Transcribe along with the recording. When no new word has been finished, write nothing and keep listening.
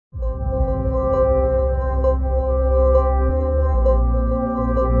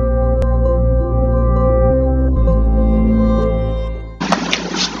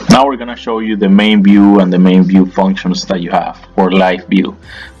Now we're gonna show you the main view and the main view functions that you have for live view.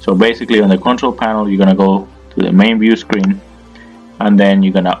 So basically on the control panel, you're gonna go to the main view screen, and then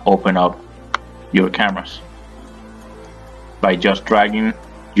you're gonna open up your cameras by just dragging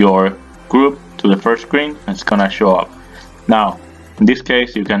your group to the first screen, and it's gonna show up. Now in this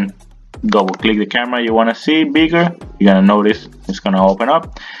case, you can double click the camera you want to see bigger. You're gonna notice it's gonna open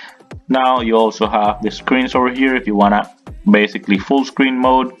up. Now you also have the screens over here if you wanna basically full screen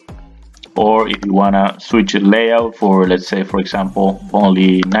mode, or if you wanna switch the layout for, let's say for example,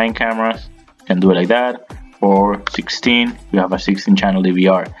 only 9 cameras, you can do it like that, or 16. You have a 16 channel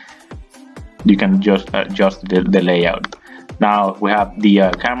DVR, you can just adjust the layout. Now we have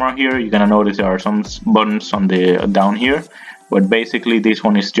the camera here. You're gonna notice there are some buttons on the down here, but basically this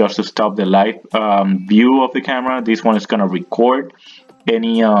one is just to stop the live view of the camera. This one is gonna record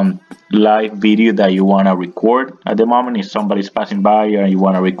any live video that you want to record at the moment. If somebody's passing by and you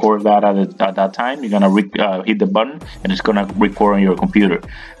want to record that at that time, you're gonna hit the button and it's gonna record on your computer.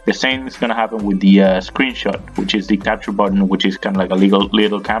 The same is gonna happen with the screenshot, which is the capture button, which is kind of like a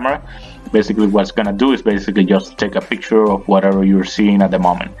little camera. Basically what it's gonna do is basically just take a picture of whatever you're seeing at the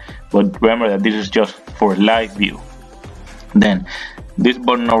moment, but remember that this is just for live view. Then this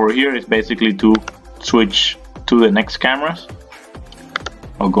button over here is basically to switch to the next cameras.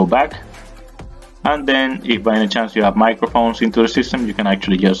 I'll go back, and then if by any chance you have microphones into the system, you can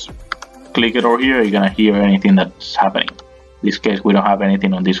actually just click it over here. You're gonna hear anything that's happening. In this case, we don't have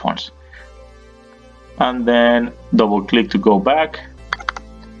anything on these ones. And then double click to go back,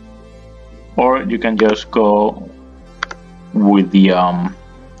 or you can just go with the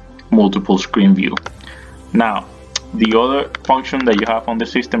multiple screen view. Now the other function that you have on the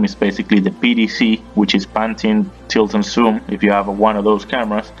system is basically the PDC, which is pan, tilt and zoom. If you have one of those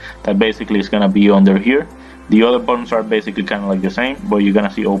cameras, that basically is going to be under here. The other buttons are basically kind of like the same, but you're going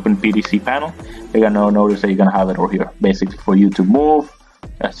to see open PDC panel. You're going to notice that you're going to have it over here, basically for you to move,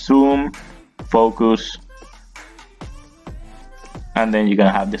 zoom, focus, and then you're going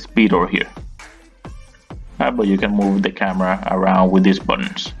to have the speed over here. But you can move the camera around with these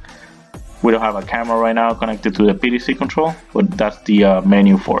buttons. We don't have a camera right now connected to the PDC control, but that's the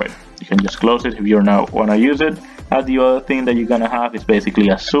menu for it. You can just close it if you don't want to use it. And the other thing that you're gonna have is basically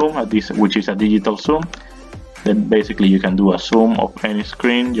a zoom, which is a digital zoom. Then basically you can do a zoom of any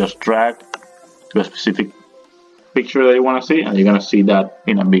screen, just drag to a specific picture that you want to see, and you're gonna see that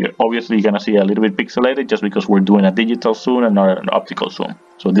in a bigger. Obviously you're gonna see a little bit pixelated just because we're doing a digital zoom and not an optical zoom.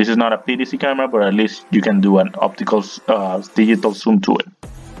 So this is not a PDC camera, but at least you can do an optical digital zoom to it.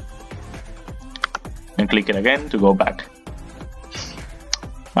 And click it again to go back,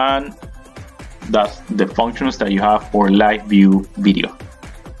 and that's the functions that you have for live view video.